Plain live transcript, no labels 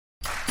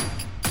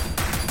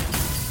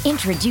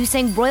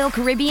Introducing Royal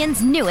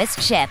Caribbean's newest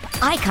ship,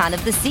 Icon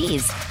of the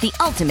Seas, the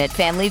ultimate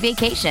family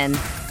vacation.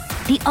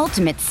 The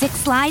ultimate 6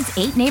 slides,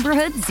 8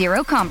 neighborhoods,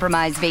 0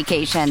 compromise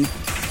vacation.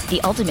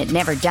 The ultimate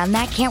never done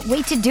that, can't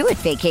wait to do it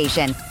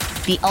vacation.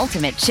 The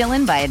ultimate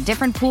chillin' by a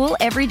different pool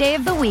every day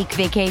of the week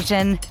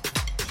vacation.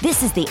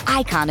 This is the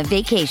Icon of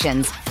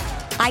Vacations.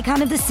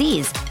 Icon of the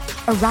Seas,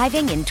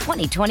 arriving in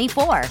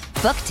 2024.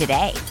 Book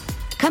today.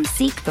 Come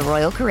seek the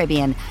Royal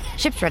Caribbean.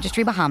 Ships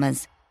Registry,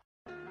 Bahamas.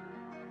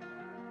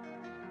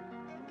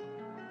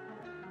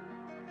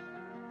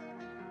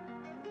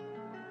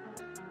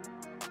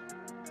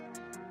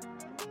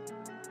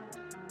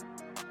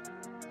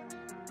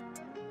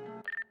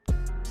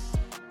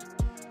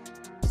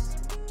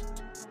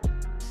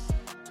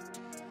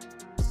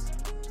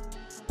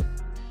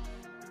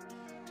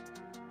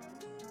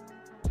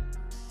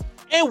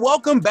 And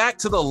welcome back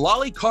to the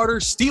Lolly Carter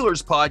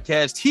Steelers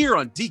podcast here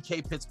on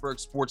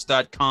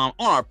DKPittsburghSports.com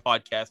on our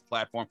podcast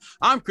platform.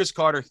 I'm Chris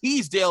Carter.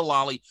 He's Dale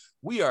Lolly.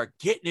 We are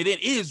getting it in.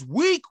 It is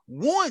week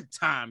 1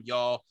 time,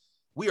 y'all.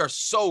 We are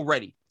so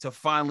ready to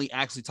finally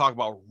actually talk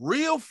about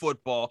real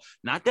football,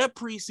 not that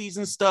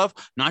preseason stuff,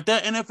 not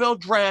that NFL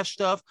draft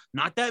stuff,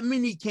 not that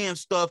mini camp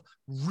stuff,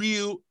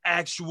 real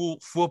actual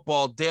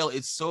football. Dale,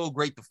 it's so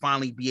great to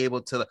finally be able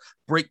to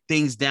break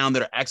things down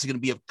that are actually going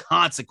to be of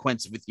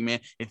consequence with you, man.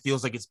 It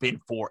feels like it's been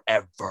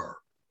forever.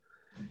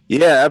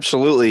 Yeah,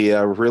 absolutely.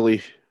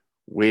 Really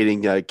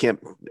waiting. I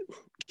can't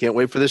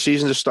wait for this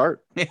season to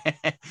start.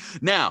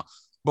 Now,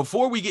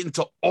 before we get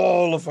into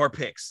all of our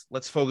picks,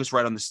 let's focus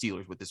right on the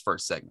Steelers with this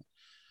first segment.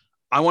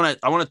 I want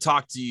to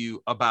talk to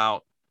you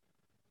about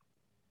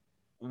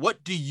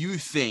what do you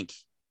think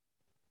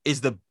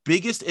is the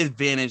biggest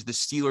advantage the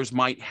Steelers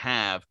might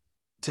have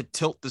to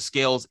tilt the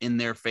scales in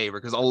their favor?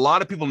 Because a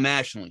lot of people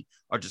nationally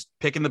are just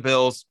picking the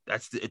Bills.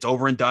 It's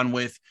over and done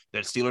with. The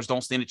Steelers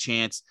don't stand a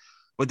chance.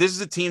 But this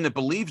is a team that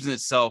believes in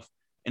itself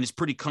and is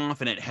pretty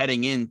confident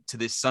heading into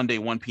this Sunday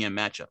 1 p.m.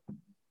 matchup.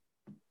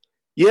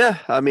 Yeah,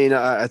 I mean,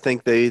 I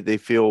think they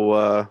feel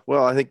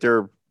well. I think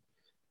they're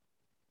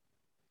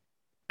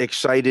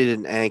excited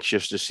and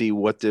anxious to see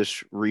what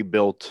this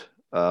rebuilt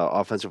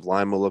offensive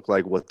line will look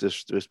like, what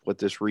this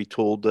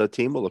retooled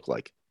team will look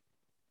like.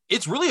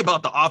 It's really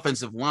about the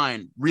offensive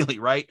line, really,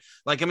 right?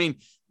 Like, I mean,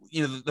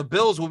 you know, the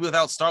Bills will be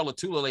without Star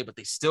Lotulelei, but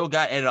they still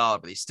got Ed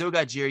Oliver. They still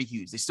got Jerry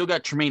Hughes. They still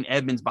got Tremaine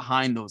Edmonds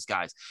behind those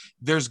guys.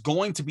 There's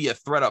going to be a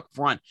threat up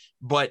front.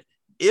 But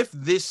if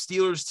this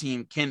Steelers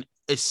team can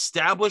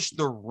establish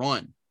the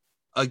run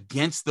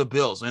against the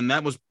Bills, and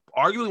that was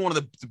arguably one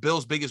of the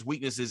Bills' biggest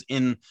weaknesses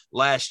in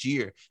last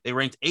year. They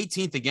ranked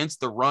 18th against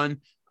the run.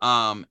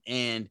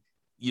 And,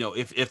 you know,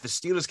 if the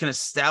Steelers can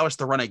establish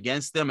the run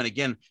against them, and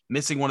again,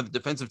 missing one of the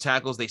defensive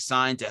tackles they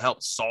signed to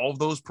help solve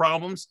those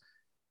problems,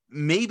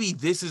 maybe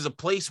this is a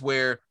place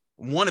where,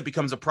 one, it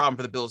becomes a problem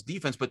for the Bills'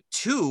 defense, but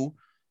 2,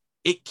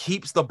 it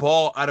keeps the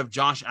ball out of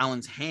Josh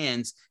Allen's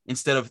hands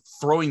instead of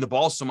throwing the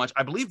ball so much.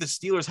 I believe the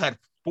Steelers had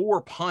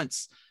 4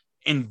 punts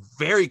in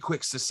very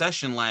quick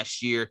succession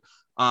last year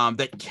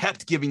that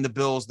kept giving the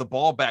Bills the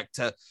ball back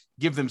to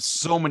give them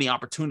so many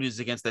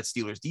opportunities against that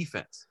Steelers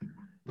defense.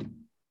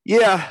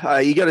 Yeah,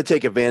 you got to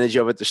take advantage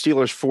of it. The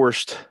Steelers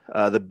forced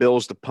the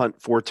Bills to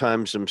punt 4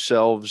 times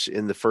themselves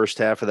in the first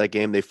half of that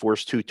game. They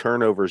forced 2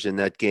 turnovers in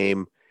that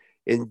game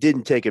and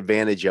didn't take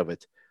advantage of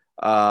it.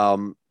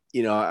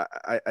 You know,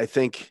 I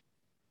think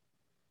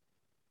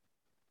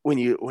when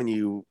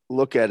you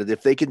look at it,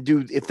 if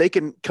they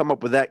can come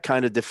up with that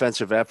kind of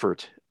defensive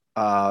effort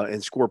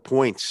and score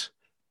points,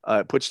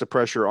 it puts the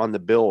pressure on the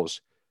Bills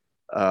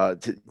to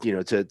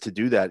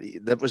do that.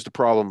 That was the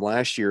problem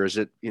last year, is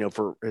that, you know,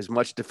 for as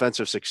much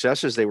defensive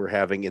success as they were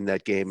having in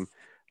that game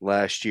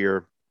last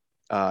year,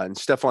 and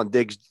Stephon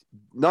Diggs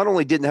not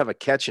only didn't have a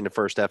catch in the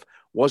first half,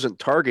 wasn't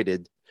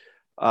targeted.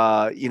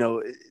 You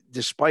know,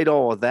 despite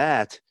all of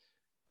that,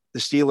 the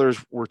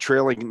Steelers were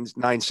trailing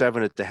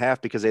 9-7 at the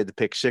half because they had to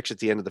pick 6 at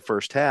the end of the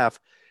first half.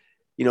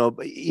 You know,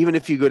 even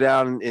if you go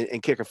down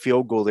and kick a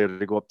field goal there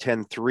to go up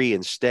 10-3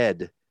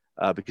 instead,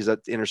 because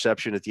that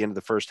interception at the end of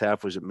the first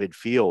half was at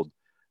midfield,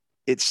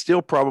 it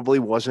still probably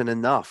wasn't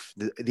enough.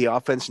 The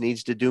offense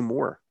needs to do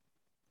more.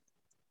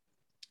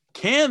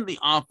 Can the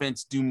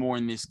offense do more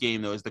in this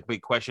game, though, is the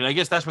big question. I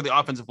guess that's where the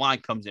offensive line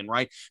comes in,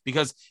 right?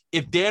 Because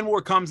if Dan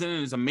Moore comes in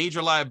and is a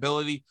major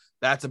liability,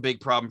 that's a big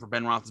problem for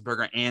Ben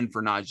Roethlisberger and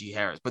for Najee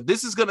Harris. But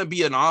this is going to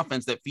be an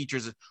offense that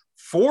features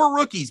 4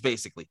 rookies,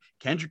 basically.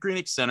 Kendrick Green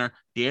at center,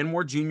 Dan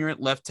Moore Jr. at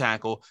left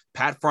tackle,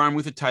 Pat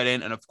Freiermuth at tight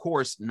end, and, of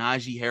course,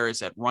 Najee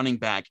Harris at running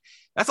back.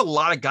 That's a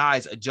lot of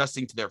guys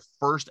adjusting to their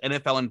first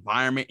NFL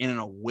environment in an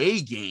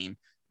away game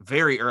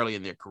very early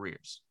in their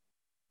careers.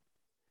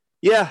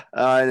 Yeah,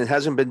 and it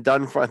hasn't been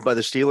done by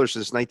the Steelers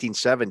since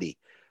 1970.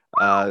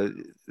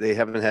 They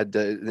haven't had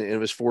it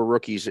was 4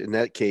 rookies in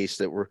that case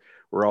that were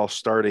all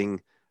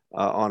starting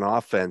on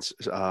offense.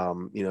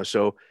 You know,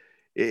 so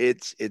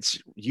it's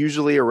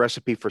usually a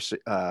recipe for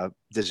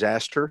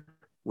disaster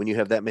when you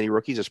have that many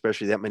rookies,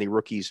 especially that many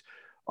rookies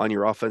on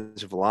your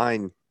offensive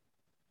line.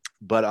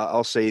 But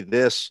I'll say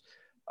this,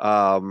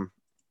 you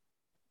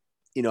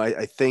know,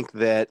 I think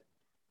that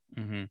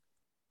Mm-hmm.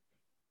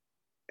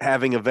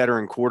 Having a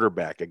veteran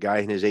quarterback, a guy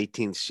in his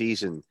 18th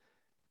season,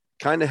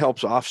 kind of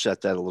helps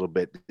offset that a little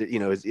bit. You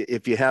know,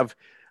 if you have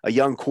a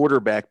young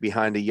quarterback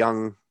behind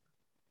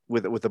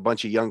with a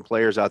bunch of young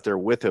players out there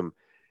with him,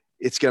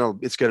 it's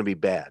gonna be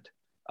bad.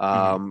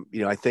 You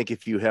know, I think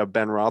if you have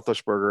Ben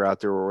Roethlisberger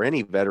out there or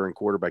any veteran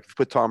quarterback, if you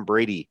put Tom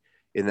Brady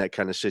in that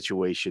kind of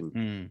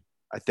situation,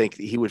 I think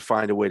he would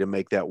find a way to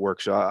make that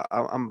work. So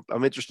I'm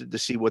interested to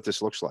see what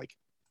this looks like.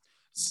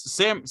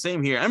 Same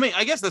here. I mean,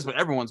 I guess that's what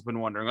everyone's been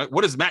wondering. Like,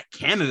 what does Matt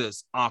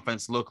Canada's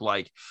offense look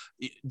like?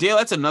 Dale,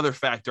 that's another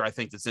factor I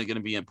think that's going to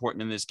be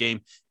important in this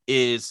game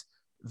is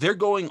they're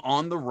going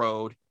on the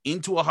road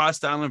into a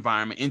hostile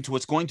environment, into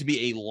what's going to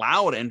be a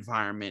loud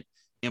environment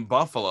in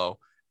Buffalo.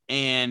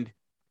 And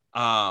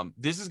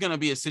this is going to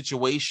be a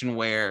situation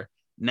where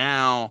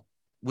now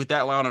with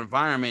that loud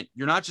environment,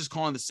 you're not just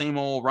calling the same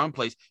old run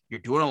plays. You're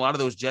doing a lot of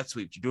those jet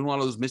sweeps. You're doing a lot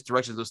of those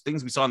misdirections, those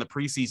things we saw in the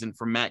preseason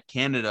from Matt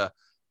Canada.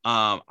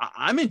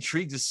 I'm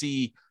intrigued to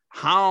see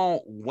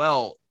how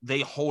well they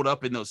hold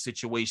up in those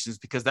situations,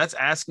 because that's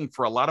asking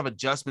for a lot of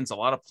adjustments, a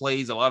lot of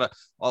plays, a lot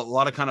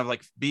of kind of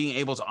like being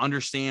able to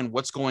understand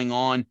what's going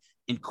on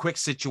in quick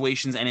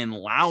situations and in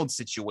loud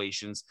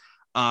situations.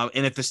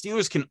 And if the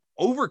Steelers can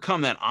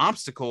overcome that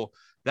obstacle,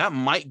 that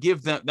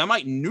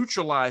might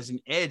neutralize an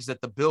edge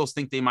that the Bills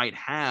think they might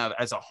have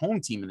as a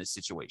home team in this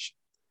situation.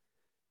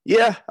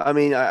 Yeah. I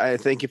mean, I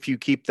think if you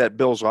keep that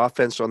Bills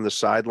offense on the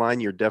sideline,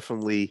 you're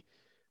definitely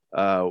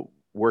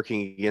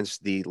working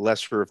against the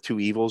lesser of two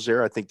evils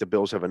there. I think the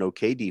Bills have an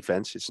okay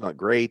defense. It's not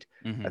great.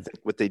 I think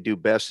what they do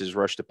best is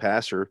rush the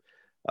passer.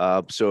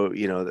 So,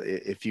 you know,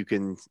 if you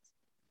can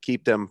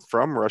keep them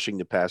from rushing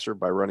the passer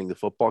by running the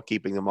football,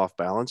 keeping them off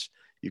balance,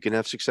 you can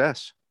have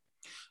success.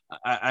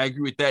 I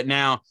agree with that.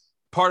 Now,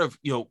 part of,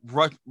 you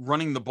know,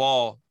 running the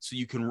ball so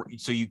you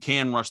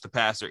can rush the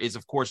passer is,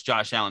 of course,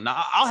 Josh Allen.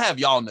 Now, I'll have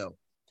y'all know,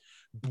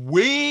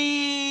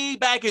 way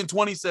back in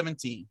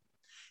 2017,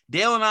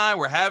 Dale and I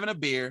were having a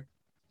beer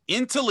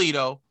in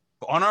Toledo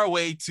on our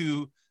way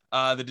to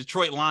the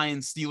Detroit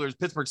Lions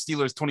Pittsburgh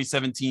Steelers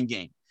 2017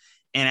 game.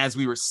 And as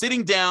we were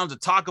sitting down to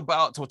talk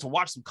about, to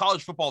watch some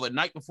college football the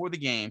night before the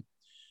game,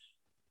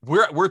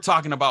 we're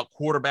talking about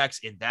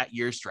quarterbacks in that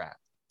year's draft.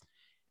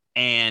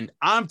 And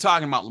I'm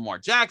talking about Lamar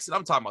Jackson.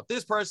 I'm talking about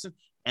this person.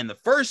 And the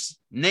first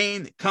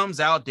name that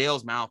comes out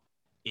Dale's mouth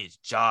is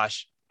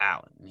Josh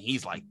Allen. And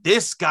he's like,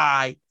 this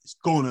guy is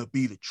going to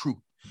be the truth.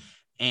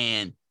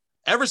 And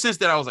ever since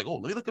then, I was like, oh,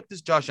 let me look up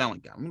this Josh Allen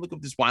guy. Let me look up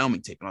this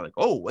Wyoming tape. And I'm like,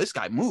 oh, this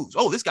guy moves.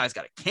 Oh, this guy's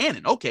got a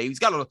cannon. Okay, he's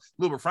got a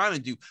little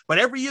refinement to do. But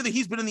every year that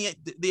he's been in the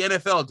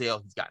NFL,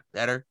 Dale, he's got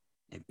better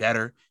and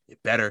better and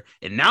better.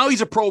 And now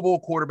he's a Pro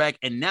Bowl quarterback.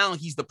 And now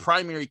he's the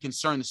primary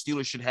concern the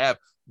Steelers should have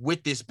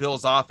with this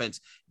Bills offense.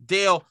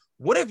 Dale,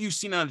 what have you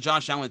seen out of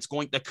Josh Allen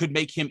that could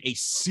make him a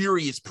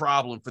serious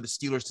problem for the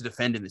Steelers to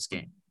defend in this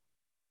game?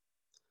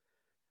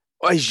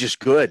 Well, he's just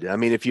good. I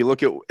mean, if you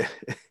look at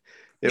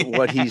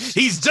what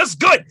he's just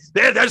good.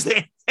 There's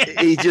the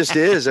he just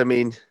is. I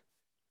mean,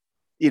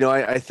 you know,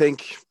 I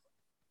think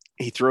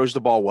he throws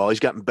the ball well. He's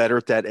gotten better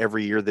at that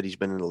every year that he's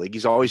been in the league.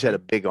 He's always had a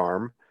big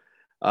arm.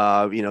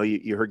 You know,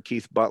 you heard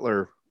Keith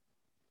Butler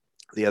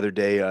the other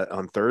day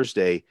on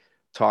Thursday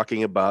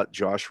talking about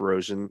Josh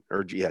Allen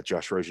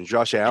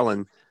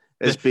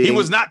as being. He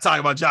was not talking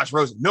about Josh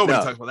Rosen. Nobody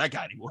talks about that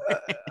guy anymore.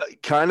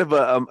 Kind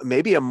of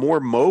maybe a more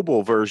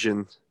mobile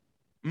version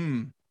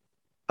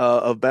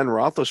of Ben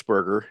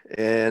Roethlisberger.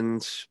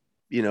 And,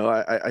 you know,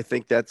 I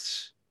think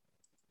there's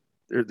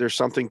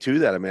something to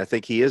that. I mean, I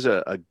think he is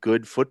a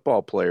good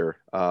football player.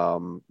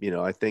 You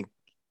know, I think,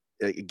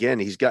 again,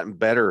 he's gotten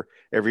better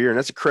every year. And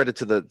that's a credit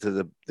to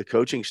the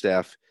coaching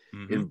staff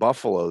in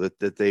Buffalo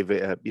that they've,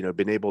 you know,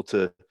 been able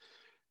to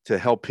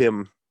help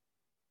him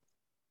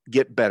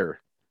get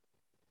better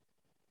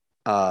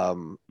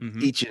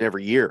each and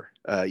every year.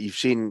 You've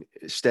seen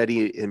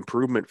steady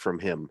improvement from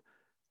him,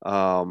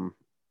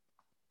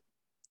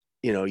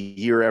 you know,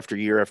 year after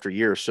year after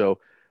year. So,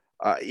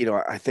 you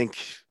know, I think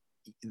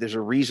there's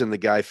a reason the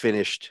guy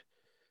finished,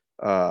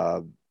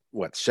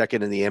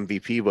 second in the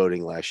MVP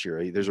voting last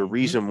year. There's a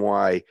reason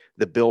why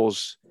the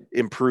Bills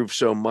improved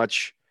so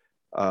much,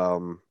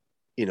 you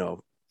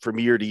know, from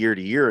year to year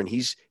to year. And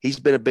he's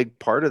been a big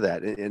part of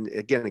that. And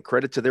again, a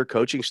credit to their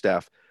coaching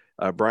staff.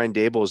 Brian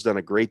Daboll has done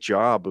a great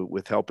job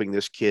with helping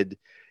this kid,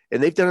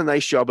 and they've done a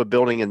nice job of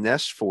building a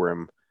nest for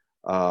him.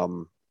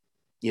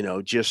 You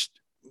know, just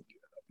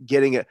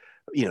getting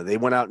they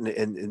went out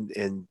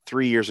and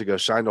 3 years ago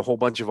signed a whole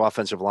bunch of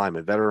offensive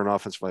linemen, veteran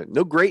offensive linemen,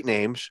 no great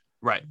names,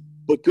 right,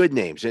 but good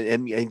names.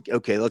 And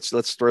okay,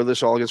 let's throw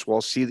this all against the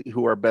wall, see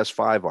who our best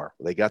five are.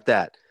 Well, they got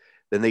that.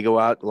 Then they go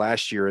out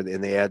last year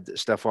and they add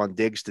Stephon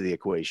Diggs to the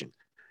equation,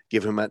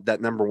 give him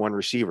that number one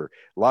receiver.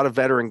 A lot of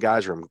veteran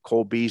guys from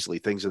Cole Beasley,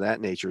 things of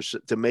that nature,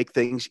 to make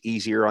things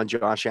easier on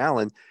Josh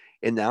Allen.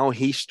 And now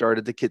he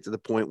started to get to the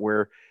point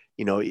where,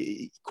 you know,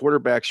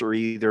 quarterbacks are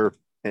either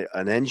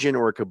an engine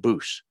or a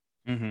caboose.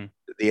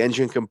 The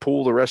engine can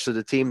pull the rest of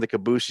the team. The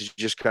caboose is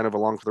just kind of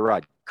along for the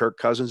ride. Kirk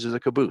Cousins is a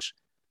caboose.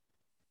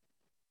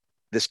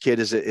 this kid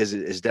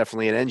is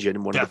definitely an engine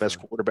and one of the best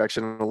quarterbacks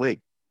in the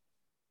league.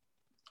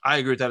 I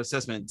agree with that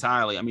assessment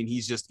entirely. I mean,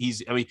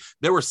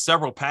 there were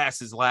several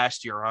passes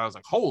last year where I was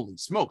like, holy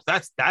smoke,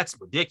 that's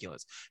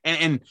ridiculous.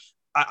 And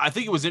I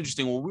think it was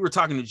interesting when we were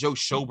talking to Joe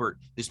Schobert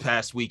this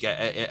past week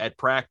at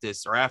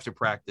practice or after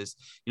practice.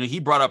 He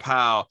brought up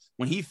how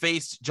when he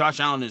faced Josh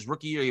Allen his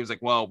rookie year, he was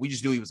like, well, we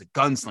just knew he was a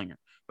gunslinger.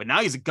 But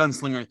now he's a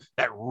gunslinger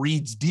that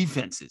reads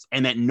defenses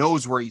and that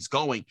knows where he's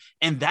going.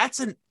 And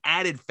that's an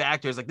added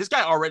factor. It's like this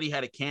guy already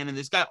had a cannon.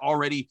 This guy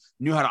already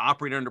knew how to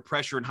operate under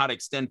pressure and how to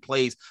extend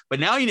plays.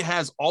 But now he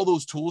has all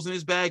those tools in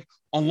his bag,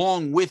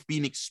 along with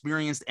being an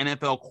experienced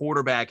NFL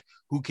quarterback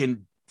who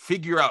can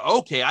figure out,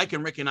 okay, I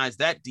can recognize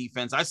that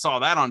defense. I saw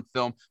that on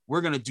film.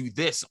 We're going to do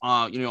this,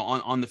 on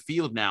the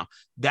field now.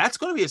 That's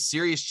going to be a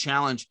serious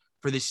challenge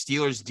for the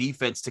Steelers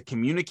defense to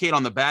communicate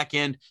on the back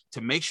end,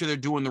 to make sure they're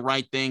doing the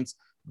right things.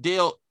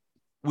 Dale,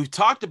 we've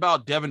talked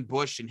about Devin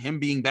Bush and him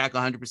being back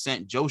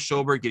 100%, Joe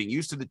Schobert getting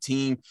used to the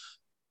team.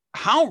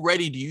 How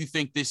ready do you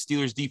think this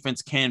Steelers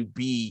defense can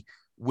be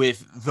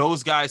with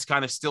those guys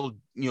kind of still,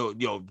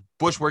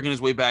 Bush working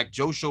his way back,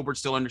 Joe Schobert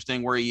still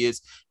understanding where he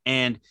is,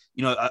 and,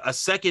 a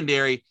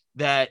secondary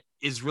that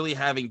is really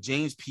having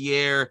James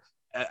Pierre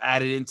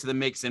added into the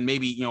mix and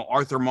maybe,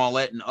 Arthur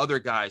Maulet and other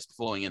guys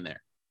flowing in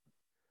there?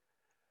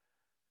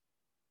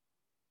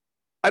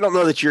 I don't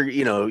know that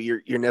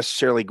you're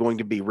necessarily going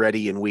to be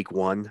ready in week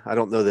one. I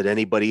don't know that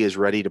anybody is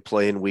ready to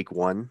play in week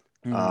one.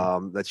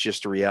 Mm-hmm. That's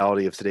just the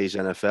reality of today's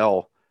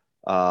NFL.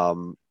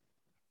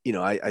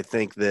 I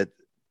think that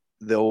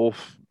they'll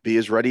be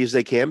as ready as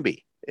they can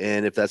be.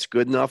 And if that's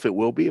good enough, it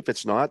will be. If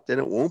it's not, then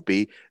it won't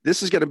be.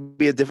 This is going to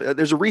be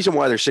there's a reason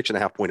why they're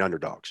 6.5-point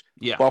underdogs.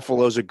 Yeah.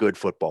 Buffalo's a good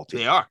football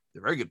team. They're a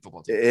very good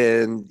football team.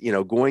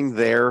 And, going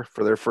there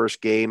for their first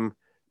game,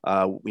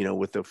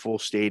 with the full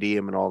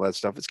stadium and all that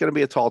stuff, it's going to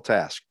be a tall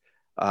task.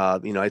 I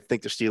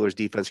think the Steelers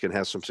defense can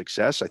have some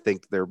success. I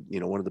think they're,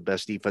 one of the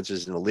best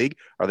defenses in the league.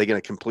 Are they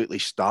going to completely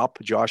stop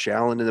Josh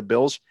Allen and the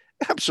Bills?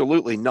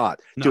 Absolutely not.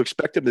 No. To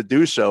expect them to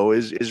do so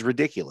is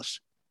ridiculous.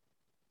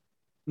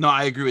 No,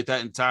 I agree with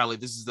that entirely.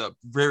 This is a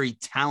very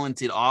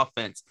talented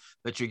offense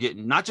that you're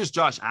getting. Not just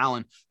Josh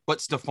Allen, but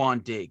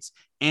Stephon Diggs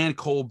and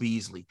Cole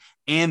Beasley.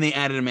 And they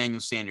added Emmanuel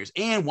Sanders.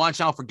 And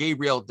watch out for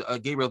Gabriel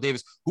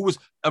Davis, who was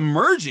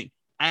emerging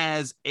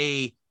as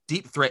a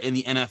deep threat in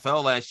the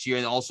NFL last year.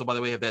 And also, by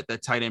the way, have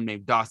that tight end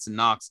named Dawson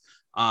Knox.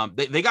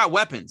 They got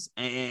weapons,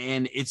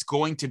 and it's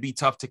going to be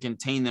tough to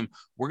contain them.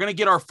 We're going to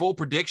get our full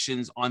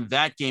predictions on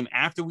that game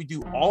after we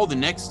do all the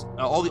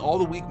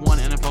week one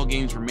NFL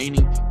games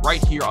remaining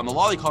right here on the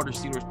Lolley Carter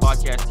Steelers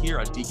podcast here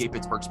on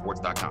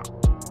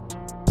DKPittsburghSports.com.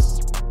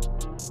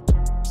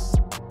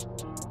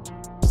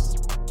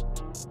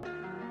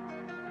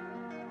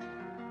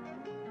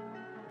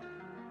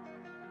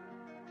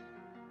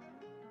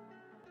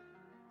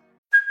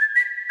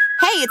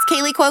 Hey, it's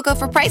Kaylee Cuoco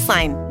for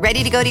Priceline.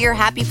 Ready to go to your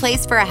happy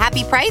place for a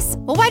happy price?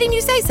 Well, why didn't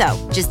you say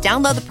so? Just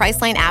download the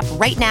Priceline app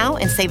right now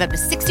and save up to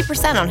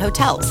 60% on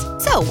hotels.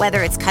 So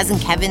whether it's Cousin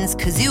Kevin's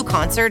Kazoo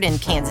Concert in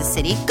Kansas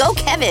City, go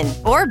Kevin,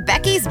 or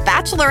Becky's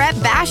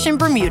Bachelorette Bash in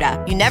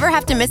Bermuda, you never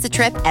have to miss a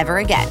trip ever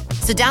again.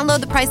 So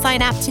download the Priceline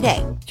app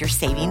today. Your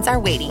savings are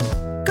waiting.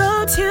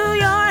 Go to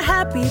your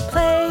happy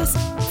place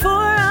for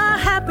a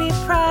happy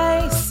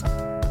price.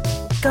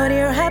 Go to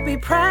your happy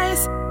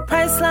price,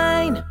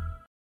 Priceline.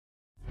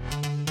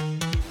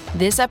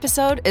 This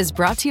episode is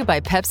brought to you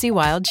by Pepsi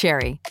Wild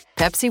Cherry.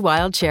 Pepsi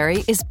Wild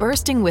Cherry is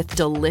bursting with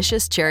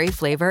delicious cherry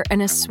flavor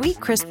and a sweet,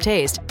 crisp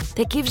taste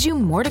that gives you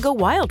more to go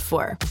wild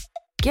for.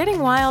 Getting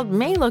wild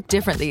may look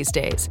different these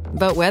days,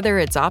 but whether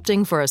it's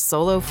opting for a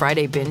solo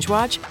Friday binge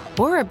watch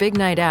or a big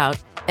night out,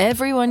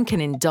 everyone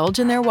can indulge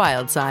in their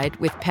wild side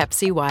with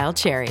Pepsi Wild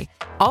Cherry.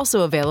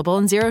 Also available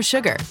in Zero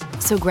Sugar.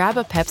 So grab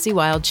a Pepsi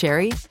Wild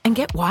Cherry and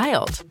get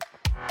wild.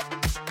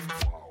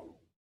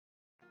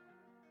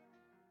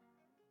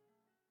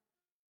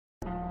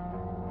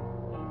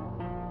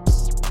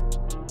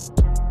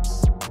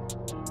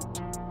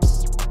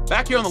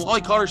 Back here on the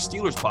Lolley Carter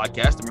Steelers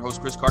podcast, I'm your host,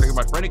 Chris Carter, here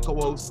with my friend and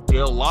co-host,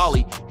 Dale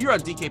Lolley, here on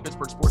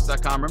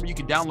DKPittsburghSports.com. Remember, you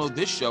can download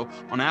this show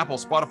on Apple,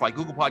 Spotify,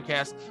 Google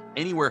Podcasts,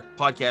 anywhere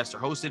podcasts are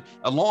hosted,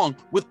 along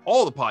with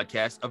all the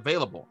podcasts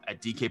available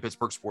at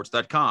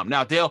DKPittsburghSports.com.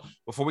 Now, Dale,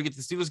 before we get to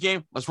the Steelers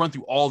game, let's run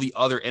through all the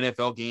other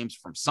NFL games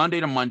from Sunday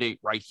to Monday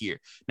right here.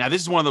 Now,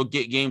 this is one of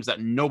those games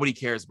that nobody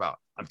cares about.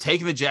 I'm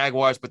taking the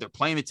Jaguars, but they're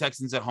playing the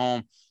Texans at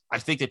home. I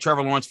think that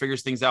Trevor Lawrence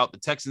figures things out. The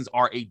Texans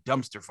are a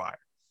dumpster fire.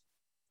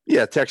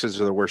 Yeah, Texans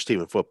are the worst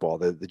team in football.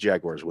 The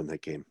Jaguars win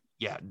that game.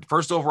 Yeah,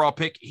 first overall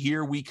pick,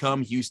 here we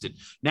come, Houston.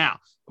 Now,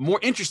 a more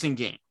interesting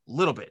game, a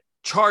little bit.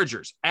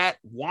 Chargers at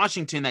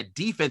Washington. That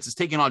defense is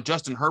taking on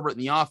Justin Herbert in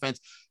the offense.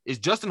 Is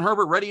Justin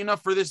Herbert ready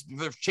enough for this,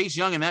 for Chase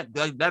Young and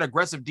that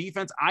aggressive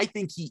defense? I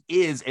think he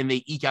is, and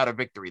they eke out a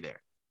victory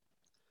there.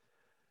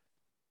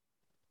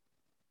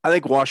 I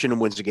think Washington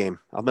wins the game.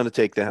 I'm going to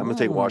take that. I'm going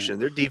to take Washington.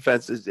 Their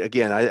defense is,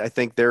 again, I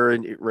think they're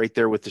right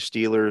there with the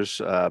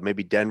Steelers,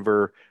 maybe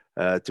Denver.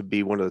 To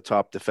be one of the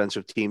top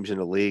defensive teams in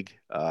the league.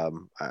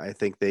 I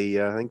think they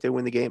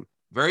win the game.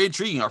 Very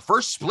intriguing. Our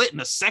first split in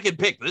the second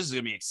pick. This is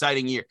going to be an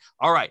exciting year.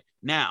 All right.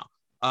 Now,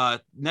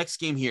 next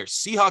game here.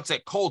 Seahawks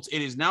at Colts.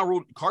 It is now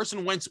ruled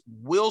Carson Wentz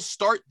will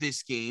start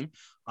this game.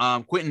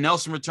 Quentin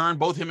Nelson returned.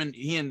 Both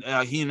he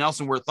and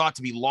Nelson were thought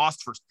to be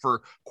lost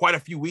for quite a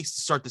few weeks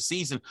to start the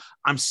season.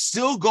 I'm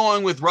still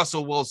going with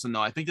Russell Wilson,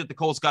 though. I think that the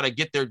Colts got to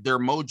get their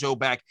mojo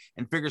back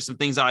and figure some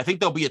things out. I think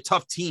they'll be a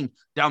tough team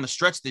down the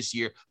stretch this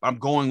year, but I'm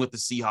going with the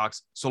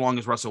Seahawks so long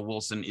as Russell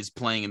Wilson is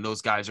playing and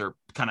those guys are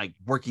kind of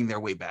working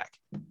their way back.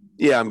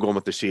 Yeah, I'm going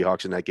with the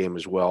Seahawks in that game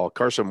as well.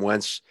 Carson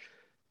Wentz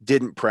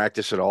didn't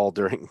practice at all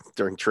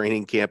during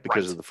training camp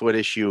because of the foot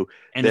issue,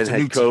 and then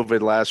had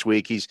COVID last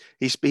week. He's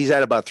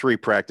had about 3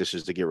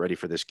 practices to get ready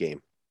for this game.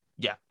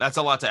 Yeah, that's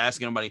a lot to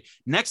ask anybody.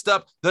 Next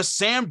up, the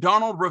Sam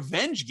Darnold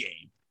revenge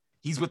game.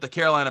 He's with the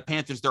Carolina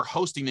Panthers. They're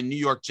hosting the New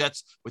York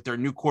Jets with their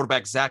new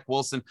quarterback, Zach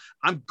Wilson.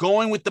 I'm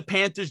going with the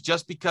Panthers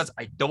just because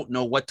I don't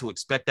know what to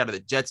expect out of the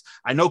Jets.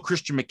 I know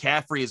Christian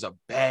McCaffrey is a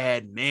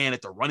bad man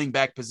at the running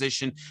back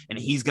position, and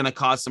he's going to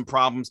cause some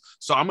problems.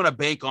 So I'm going to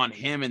bank on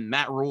him and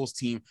Matt Rule's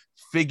team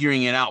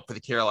figuring it out for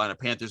the Carolina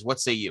Panthers. What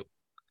say you?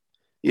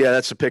 Yeah,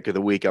 that's the pick of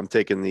the week. I'm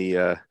taking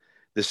the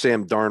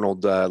Sam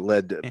Darnold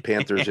led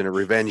Panthers in a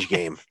revenge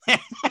game.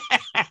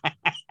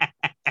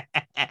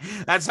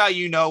 That's how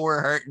you know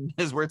we're hurting,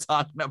 is we're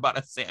talking about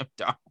a Sam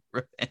Darnold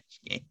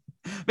revenge game.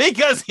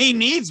 Because he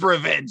needs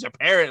revenge,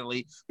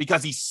 apparently,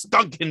 because he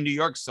stunk in New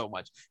York so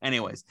much.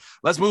 Anyways,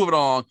 let's move it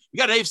along. We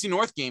got an AFC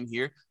North game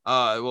here.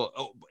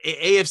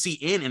 AFC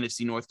and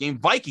NFC North game.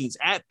 Vikings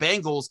at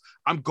Bengals.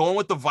 I'm going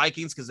with the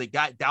Vikings because they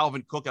got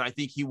Dalvin Cook, and I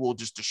think he will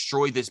just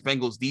destroy this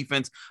Bengals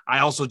defense. I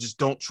also just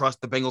don't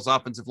trust the Bengals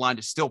offensive line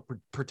to still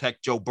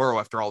protect Joe Burrow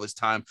after all this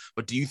time.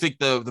 But do you think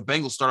the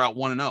Bengals start out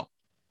 1-0?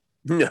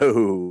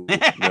 No,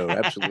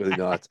 absolutely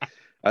not.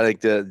 I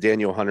think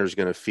Daniel Hunter is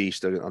going to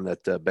feast on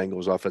that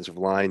Bengals offensive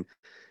line.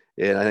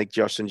 And I think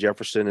Justin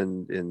Jefferson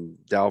and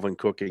Dalvin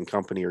Cook and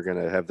company are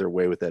going to have their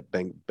way with that.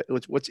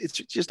 It's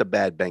just a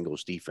bad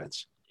Bengals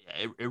defense.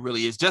 Yeah, it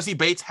really is. Jesse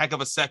Bates, heck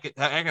of a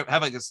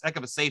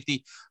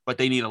safety, but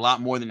they need a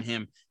lot more than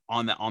him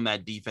on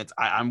that defense.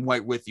 I'm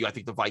right with you. I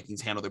think the Vikings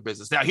handle their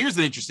business. Now, here's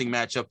an interesting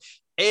matchup.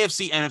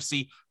 AFC,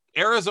 NFC,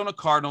 Arizona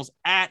Cardinals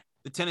at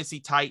the Tennessee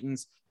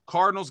Titans.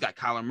 Cardinals got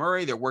Kyler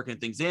Murray. They're working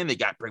things in. They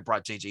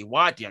brought J.J.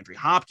 Watt, DeAndre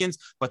Hopkins.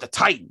 But the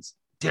Titans,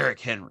 Derrick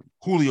Henry,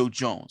 Julio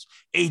Jones,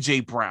 A.J.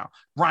 Brown,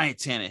 Ryan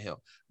Tannehill.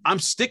 I'm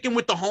sticking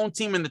with the home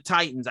team and the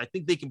Titans. I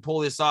think they can pull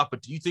this off.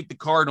 But do you think the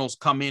Cardinals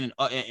come in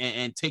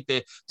and take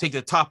the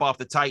top off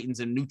the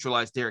Titans and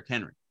neutralize Derrick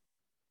Henry?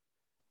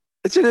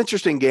 It's an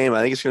interesting game.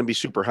 I think it's going to be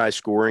super high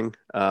scoring.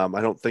 I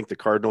don't think the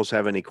Cardinals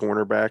have any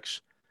cornerbacks,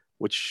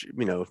 which,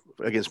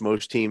 against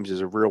most teams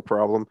is a real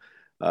problem.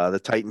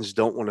 The Titans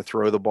don't want to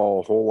throw the ball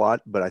a whole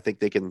lot, but I think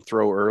they can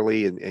throw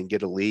early and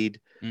get a lead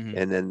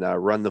and then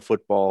run the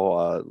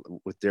football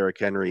with Derrick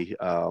Henry.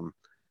 I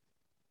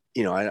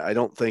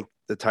don't think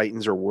the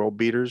Titans are world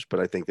beaters,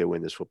 but I think they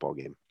win this football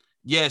game.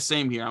 Yeah,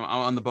 same here. I'm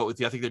on the boat with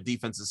you. I think their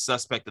defense is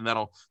suspect, and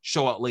that'll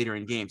show out later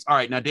in games. All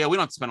right, now, Dale, we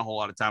don't have to spend a whole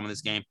lot of time on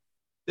this game.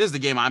 This is the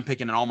game I'm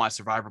picking in all my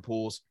survivor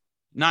pools.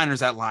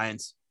 Niners at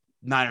Lions.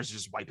 Niners are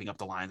just wiping up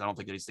the Lions. I don't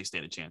think they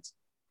stand a chance.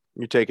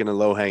 You're taking a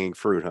low-hanging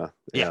fruit, huh?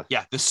 Yeah.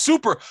 The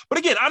super. But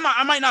again,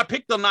 I might not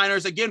pick the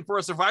Niners again for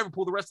a survivor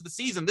pool the rest of the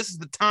season. This is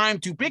the time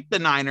to pick the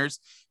Niners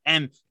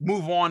and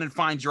move on and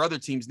find your other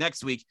teams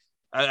next week.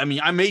 I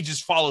mean, I may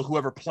just follow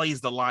whoever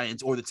plays the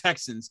Lions or the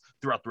Texans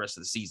throughout the rest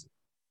of the season.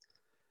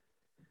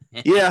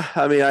 Yeah,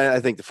 I mean, I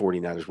think the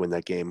 49ers win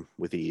that game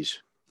with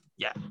ease.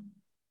 Yeah.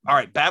 All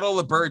right, Battle of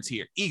the Birds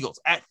here.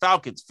 Eagles at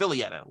Falcons,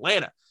 Philly at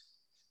Atlanta.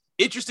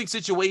 Interesting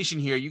situation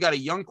here. You got a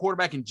young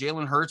quarterback in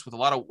Jalen Hurts with a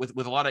lot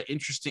of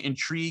interesting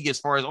intrigue as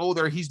far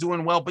as he's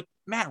doing well, but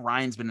Matt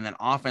Ryan's been in that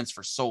offense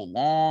for so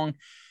long.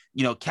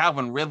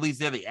 Calvin Ridley's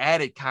there. They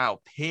added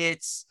Kyle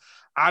Pitts.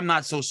 I'm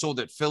not so sold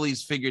that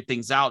Philly's figured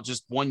things out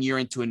just 1 year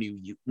into a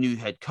new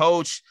head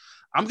coach.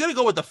 I'm going to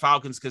go with the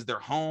Falcons because they're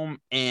home,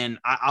 and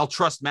I'll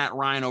trust Matt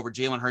Ryan over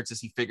Jalen Hurts as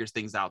he figures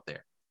things out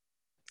there.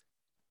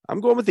 I'm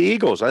going with the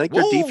Eagles. I think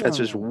their defense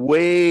is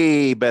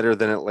way better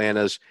than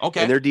Atlanta's.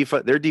 Okay. And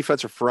their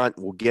defensive front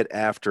will get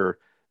after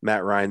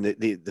Matt Ryan.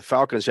 The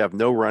Falcons have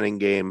no running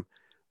game.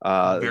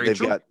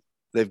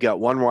 They've got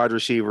one wide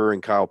receiver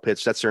and Kyle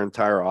Pitts. That's their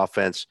entire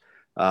offense.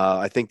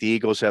 I think the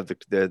Eagles have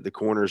the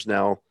corners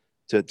now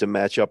to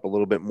match up a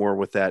little bit more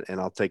with that, and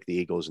I'll take the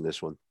Eagles in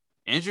this one.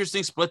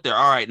 Interesting split there.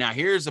 All right, now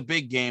here's a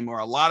big game where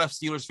a lot of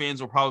Steelers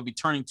fans will probably be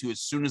turning to as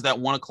soon as that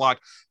 1 o'clock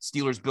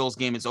Steelers-Bills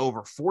game is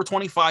over.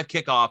 4:25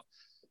 kickoff.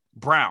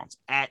 Browns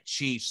at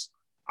Chiefs.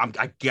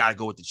 I gotta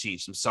go with the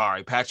Chiefs. I'm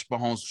sorry. Patrick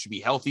Mahomes should be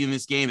healthy in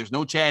this game. There's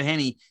no Chad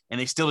Henne, and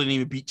they still didn't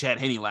even beat Chad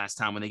Henne last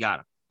time when they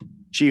got him.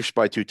 Chiefs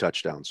by 2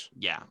 touchdowns.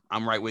 Yeah,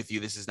 I'm right with you.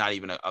 This is not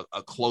even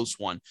a close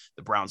one.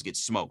 The Browns get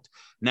smoked.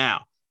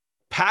 Now,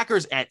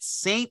 Packers at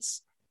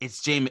Saints.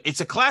 It's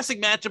a classic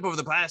matchup over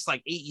the past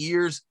 8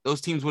 years.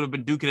 Those teams would have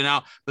been duking it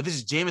out, but this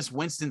is Jameis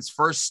Winston's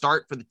first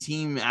start for the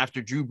team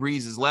after Drew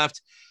Brees has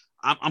left.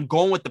 I'm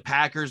going with the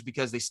Packers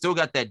because they still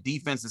got that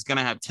defense that's going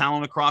to have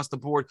talent across the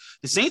board.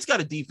 The Saints got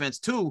a defense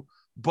too,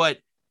 but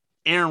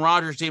Aaron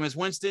Rodgers, Jameis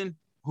Winston.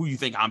 Who you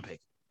think I'm picking?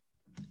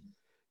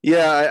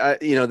 Yeah,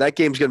 that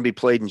game's going to be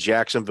played in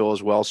Jacksonville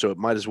as well, so it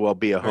might as well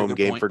be a Very home good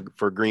game point.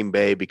 for Green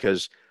Bay,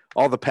 because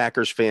all the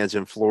Packers fans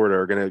in Florida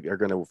are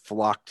going to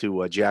flock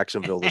to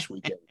Jacksonville this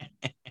weekend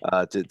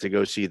to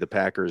go see the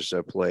Packers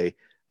play.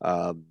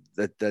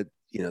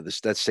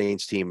 That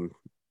Saints team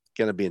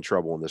going to be in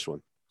trouble in this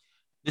one.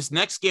 This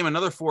next game,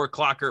 another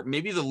 4:00,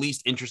 maybe the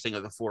least interesting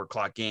of the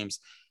 4:00 games.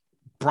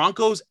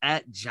 Broncos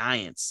at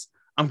Giants.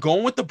 I'm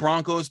going with the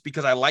Broncos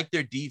because I like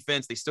their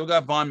defense. They still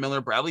got Von Miller,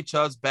 Bradley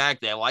Chubb's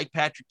back. They like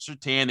Patrick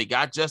Surtain. They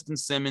got Justin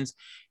Simmons,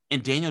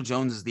 and Daniel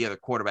Jones is the other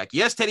quarterback.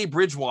 Yes, Teddy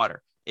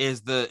Bridgewater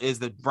is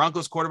the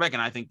Broncos quarterback,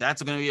 and I think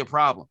that's going to be a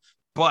problem.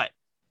 But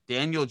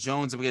Daniel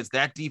Jones against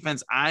that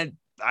defense, I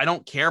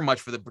don't care much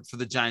for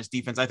the Giants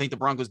defense. I think the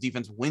Broncos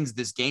defense wins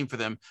this game for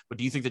them. But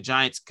do you think the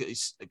Giants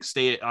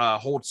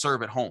hold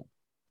serve at home?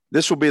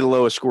 This will be the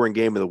lowest scoring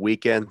game of the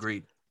weekend.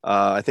 Agreed.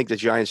 I think the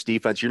Giants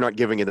defense, you're not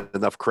giving it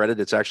enough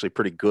credit. It's actually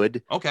pretty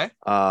good. Okay.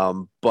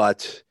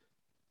 But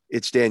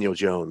it's Daniel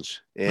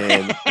Jones,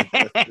 and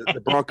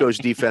the Broncos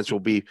defense will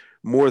be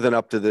more than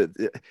up to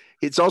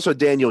it's also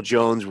Daniel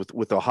Jones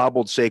with a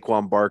hobbled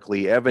Saquon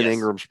Barkley. Evan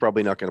Ingram's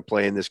probably not going to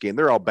play in this game.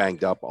 They're all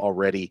banged up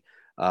already.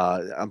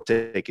 I'm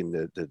taking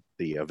the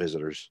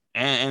visitors.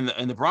 And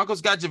the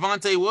Broncos got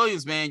Javonte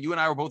Williams, man. You and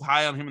I were both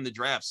high on him in the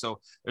draft. So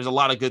there's a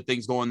lot of good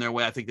things going their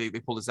way. I think they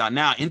pulled this out.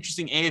 Now,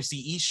 interesting AFC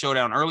East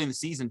showdown early in the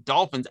season.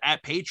 Dolphins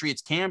at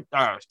Patriots.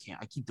 I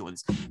keep doing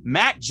this.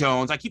 Mac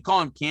Jones. I keep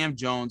calling him Cam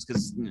Jones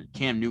because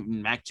Cam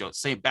Newton, Mac Jones,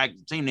 same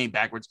name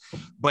backwards.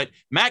 But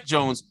Mac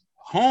Jones,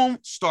 home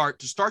start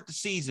to start the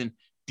season.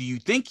 Do you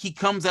think he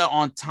comes out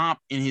on top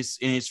in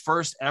his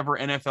first ever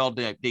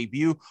NFL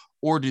debut,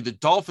 or do the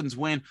Dolphins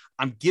win?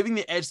 I'm giving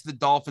the edge to the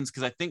Dolphins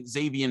because I think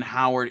Xavier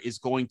Howard is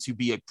going to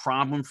be a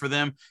problem for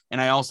them,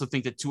 and I also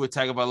think that Tua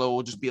Tagovailoa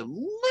will just be a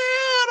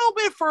little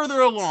bit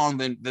further along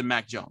than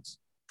Mac Jones.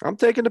 I'm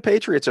taking the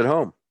Patriots at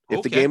home.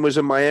 If the game was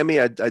in Miami,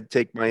 I'd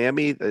take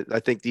Miami.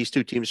 I think these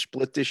two teams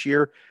split this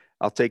year.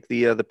 I'll take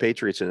the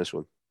Patriots in this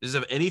one. Does it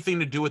have anything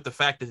to do with the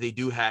fact that they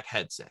do hack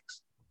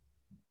headsets?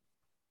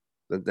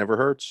 That never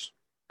hurts.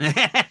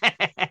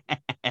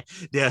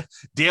 Yeah,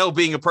 Dale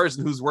being a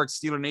person who's worked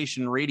Steeler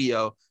Nation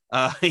radio,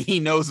 he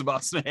knows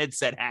about some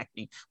headset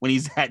hacking when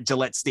he's at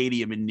Gillette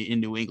Stadium in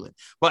New England.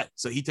 But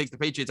so he takes the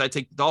Patriots, I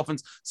take the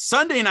Dolphins.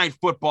 Sunday Night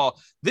Football,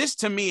 this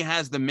to me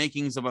has the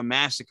makings of a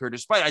massacre,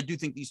 despite I do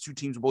think these two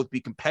teams will both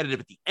be competitive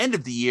at the end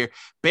of the year.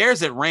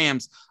 Bears at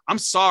Rams. I'm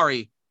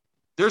sorry.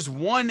 There's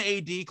one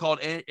AD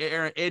called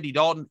Andy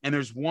Dalton, and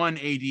there's one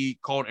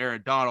AD called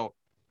Aaron Donald.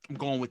 I'm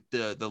going with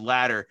the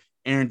latter.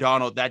 Aaron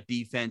Donald, that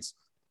defense.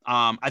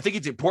 I think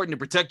it's important to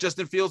protect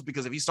Justin Fields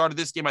because if he started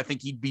this game, I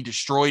think he'd be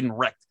destroyed and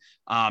wrecked.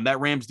 That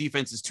Rams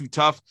defense is too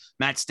tough.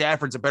 Matt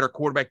Stafford's a better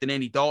quarterback than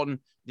Andy Dalton.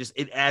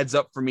 It adds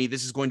up for me.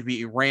 This is going to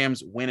be a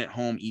Rams win at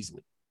home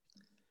easily.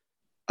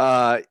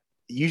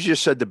 You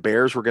just said the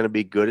Bears were going to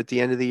be good at the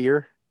end of the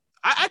year.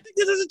 I think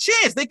there's a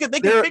chance they could.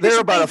 They're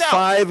about a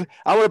 5.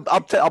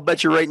 I'll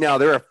bet you right now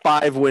they're a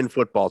 5-win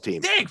football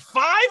team. Dang,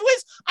 5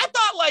 wins? I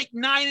thought like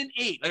 9 and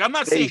 8. Like I'm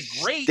not saying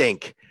great.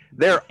 Stink.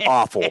 They're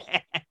awful.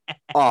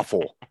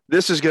 Awful.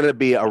 This is going to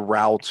be a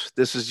rout.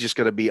 This is just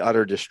going to be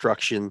utter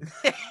destruction.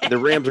 The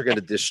Rams are going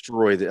to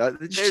destroy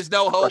there's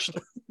no hope.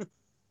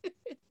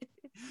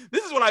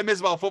 This is what I miss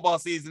about football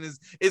season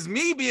is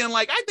me being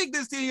like, I think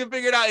this team can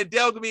figure it out, and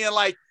Dale being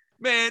like,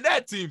 man,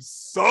 that team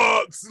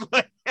sucks.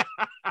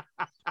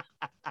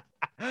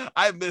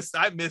 I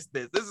missed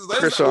this. This is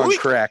Chris on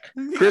crack.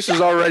 Chris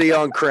is already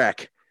on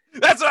crack.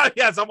 That's right.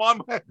 Yes, I'm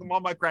on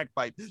my crack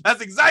pipe.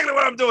 That's exactly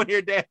what I'm doing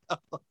here, Dale.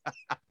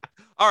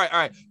 All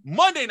right.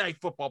 Monday Night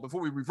Football, before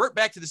we revert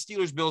back to the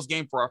Steelers-Bills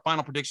game for our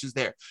final predictions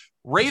there.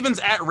 Ravens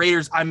at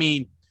Raiders. I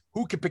mean,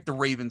 who can pick the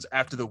Ravens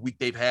after the week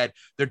they've had?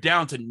 They're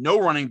down to no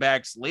running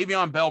backs.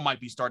 Le'Veon Bell might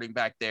be starting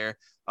back there.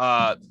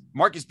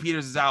 Marcus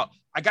Peters is out.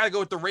 I got to go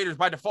with the Raiders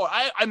by default.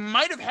 I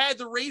might have had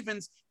the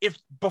Ravens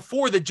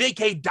before the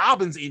J.K.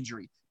 Dobbins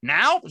injury.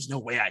 Now, there's no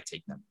way I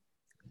take them.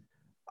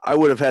 I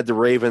would have had the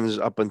Ravens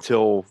up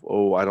until,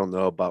 I don't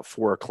know, about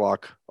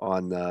 4:00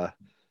 on,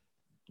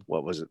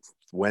 what was it?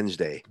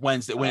 Wednesday, when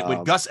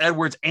Gus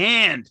Edwards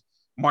and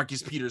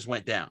Marcus Peters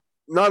went down.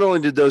 Not only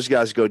did those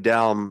guys go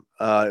down,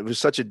 it was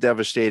such a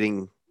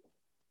devastating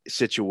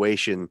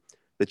situation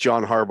that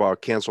John Harbaugh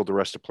canceled the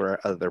rest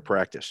of their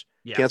practice,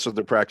 canceled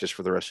their practice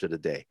for the rest of the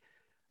day.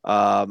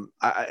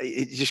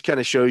 It just kind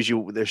of shows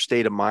you their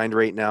state of mind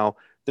right now.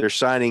 They're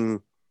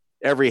signing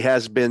every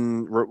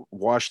has-been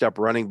washed-up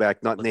running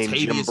back, not named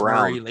Jim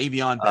Brown. Murray,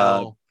 Le'Veon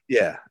Bell.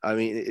 Yeah, I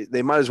mean,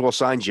 they might as well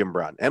sign Jim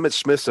Brown. Emmitt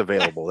Smith's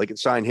available. They can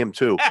sign him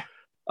too.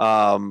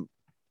 The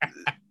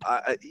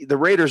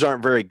Raiders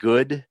aren't very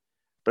good,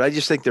 but I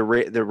just think the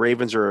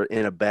Ravens are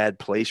in a bad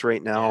place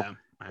right now,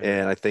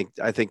 and I think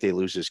they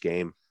lose this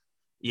game.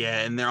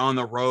 Yeah, and they're on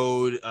the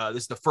road.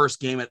 This is the first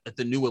game at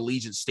the new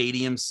Allegiant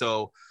Stadium,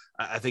 so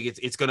I think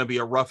it's going to be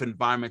a rough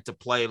environment to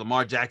play.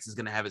 Lamar Jackson's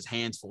going to have his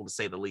hands full, to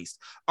say the least.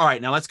 All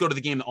right, now let's go to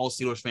the game that all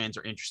Steelers fans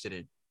are interested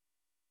in.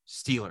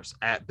 Steelers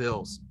at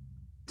Bills.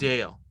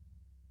 Dale,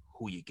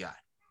 Who you got?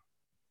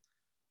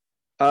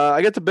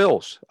 I got the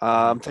Bills.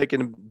 I'm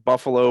taking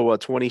Buffalo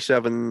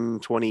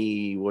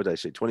 27-20. What did I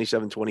say?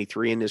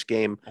 27-23 in this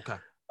game. Okay.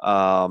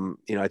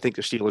 I think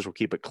the Steelers will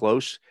keep it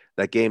close.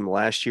 That game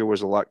last year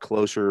was a lot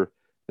closer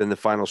than the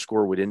final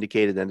score would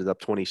indicate. It ended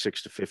up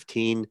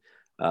 26-15.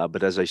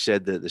 But as I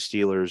said, the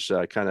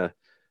Steelers kind of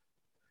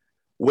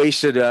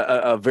wasted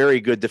a very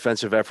good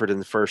defensive effort in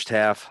the first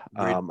half.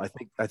 I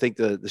think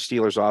the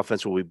Steelers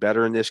offense will be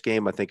better in this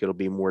game. I think it'll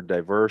be more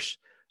diverse.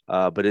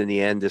 But in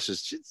the end,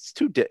 it's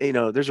too,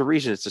 there's a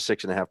reason it's a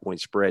 6.5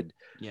 point spread.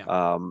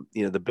 Yeah.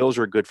 The Bills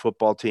are a good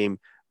football team.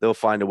 They'll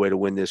find a way to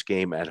win this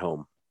game at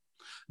home.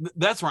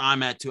 That's where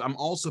I'm at too. I'm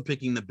also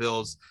picking the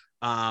Bills.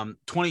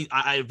 20,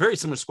 very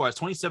similar squads,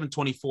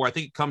 27-24. I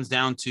think it comes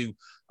down to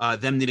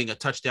them needing a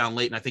touchdown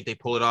late, and I think they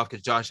pull it off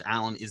because Josh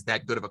Allen is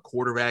that good of a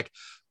quarterback.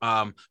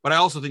 But I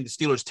also think the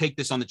Steelers take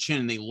this on the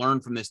chin and they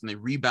learn from this and they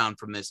rebound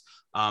from this.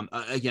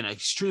 Again,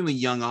 extremely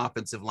young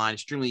offensive line,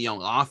 extremely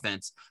young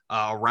offense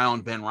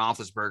around Ben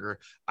Roethlisberger.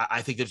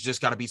 I think there's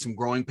just got to be some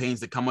growing pains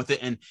that come with it.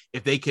 And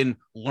if they can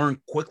learn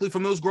quickly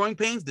from those growing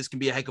pains, this can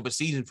be a heck of a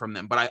season from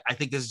them. But I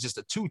think this is just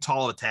a too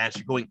tall of a task.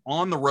 You're going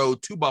on the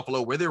road to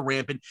Buffalo where they're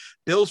rampant.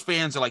 Bills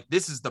fans are like,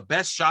 this is the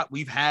best shot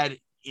we've had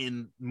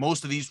in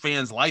most of these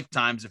fans'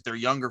 lifetimes if they're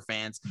younger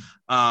fans.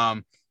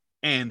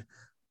 And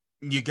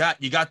you got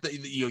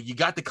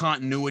the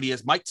continuity,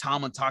 as Mike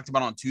Tomlin talked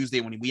about on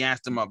Tuesday when we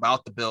asked him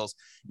about the Bills.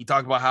 He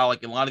talked about how,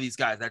 like, a lot of these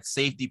guys, that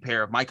safety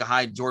pair of Micah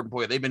Hyde and Jordan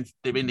Poyer, they've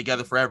been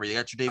together forever. You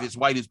got Tre'Davious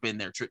White, who's been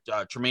there,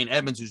 Tremaine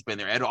Edmonds, who's been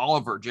there, Ed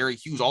Oliver, Jerry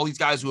Hughes, all these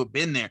guys who have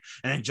been there,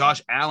 and then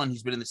Josh Allen,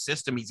 who's been in the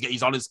system.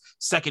 He's on his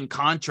second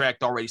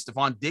contract already.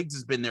 Stephon Diggs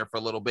has been there for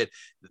a little bit.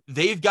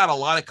 They've got a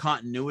lot of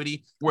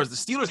continuity, whereas the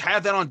Steelers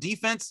have that on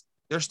defense.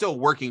 They're still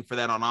working for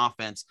that on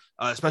offense,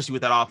 especially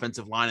with that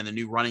offensive line and the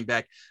new running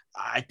back.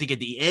 I think at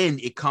the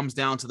end, it comes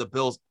down to the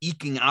Bills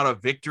eking out a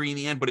victory in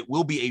the end, but it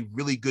will be a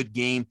really good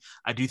game.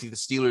 I do think the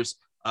Steelers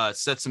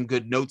set some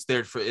good notes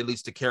there for at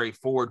least to carry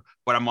forward,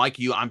 but I'm like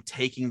you, I'm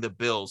taking the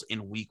Bills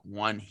in week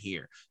 1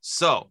 here.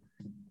 So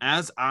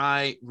as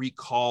I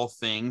recall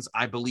things,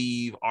 I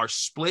believe our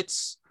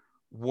splits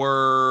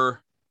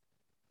were,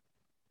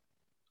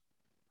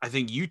 I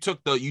think you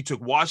took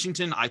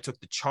Washington, I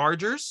took the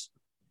Chargers.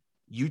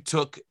 You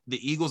took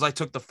the Eagles, I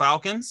took the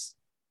Falcons.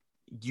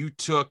 You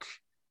took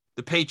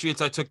the Patriots,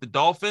 I took the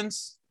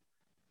Dolphins.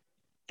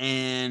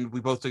 And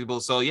we both took the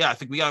Bills. So, yeah, I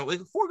think we got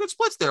 4 good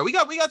splits there. We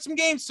got some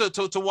games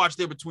to watch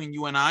there between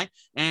you and I.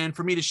 And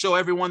for me to show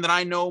everyone that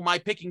I know my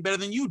picking better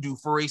than you do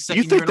for a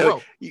second year in a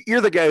row.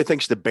 You're the guy who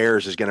thinks the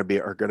Bears are going to be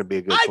a good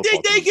football I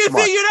think they team. can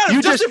figure it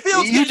out. Justin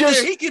Fields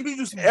there. He can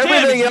do some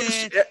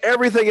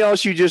everything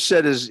else you just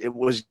said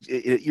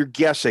you're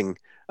guessing.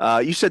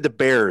 You said the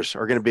Bears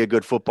are going to be a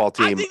good football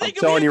team. I'm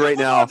telling you right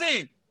now,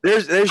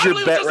 there's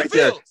your bet right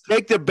there.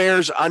 Take the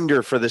Bears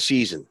under for the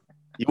season.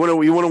 You want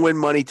to win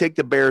money, take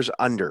the Bears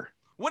under.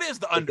 What is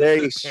the under? The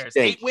Bears?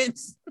 8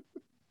 wins?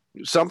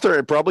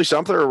 Probably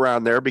something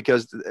around there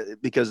because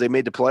they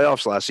made the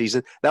playoffs last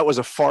season. That was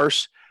a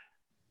farce.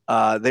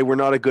 They were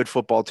not a good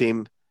football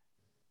team.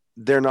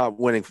 They're not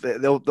winning.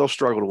 They'll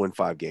struggle to win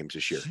 5 games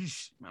this year.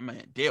 Jeez, my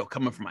man Dale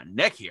coming from my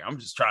neck here. I'm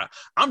just trying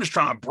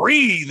to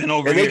breathe and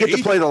over here. And they get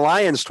to play the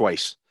Lions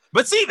twice.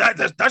 But see,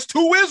 that's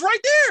 2 wins right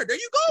there. There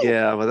you go.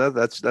 Yeah, well,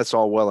 that's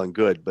all well and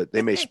good, but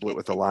they may split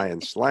with the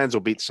Lions. Lions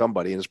will beat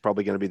somebody, and it's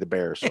probably going to be the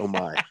Bears. Oh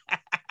my.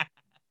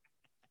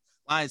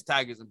 Lions,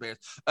 Tigers, and Bears.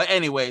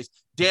 Anyways,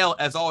 Dale,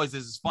 as always,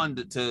 this is fun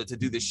to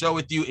do this show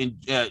with you,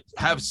 and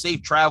have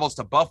safe travels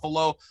to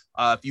Buffalo.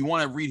 If you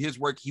want to read his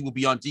work, he will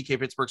be on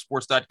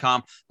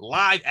DKPittsburghSports.com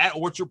live at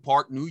Orchard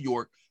Park, New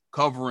York,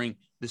 covering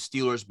the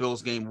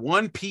Steelers-Bills game,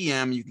 1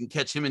 p.m. You can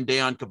catch him and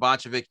Dejan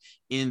Kovacevic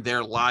in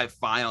their live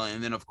final.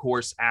 And then, of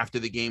course, after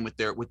the game with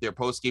their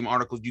post-game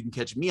articles, you can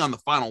catch me on the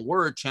Final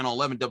Word, Channel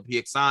 11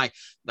 WPXI,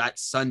 that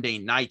Sunday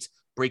night,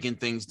 breaking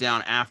things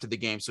down after the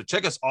game. So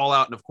check us all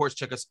out. And, of course,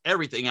 check us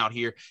everything out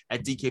here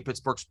at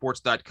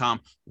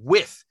DKPittsburghSports.com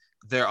with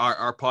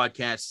our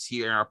podcasts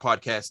here in our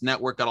podcast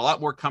network. Got a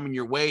lot more coming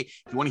your way.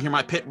 If you want to hear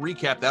my Pitt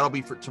recap, that'll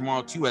be for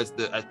tomorrow, too, as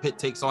Pitt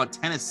takes on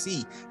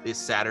Tennessee this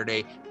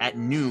Saturday at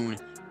noon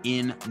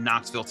in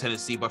Knoxville,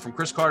 Tennessee. But from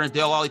Chris Carter and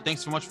Dale Lally,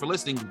 thanks so much for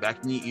listening.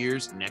 Back in your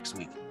ears next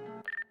week.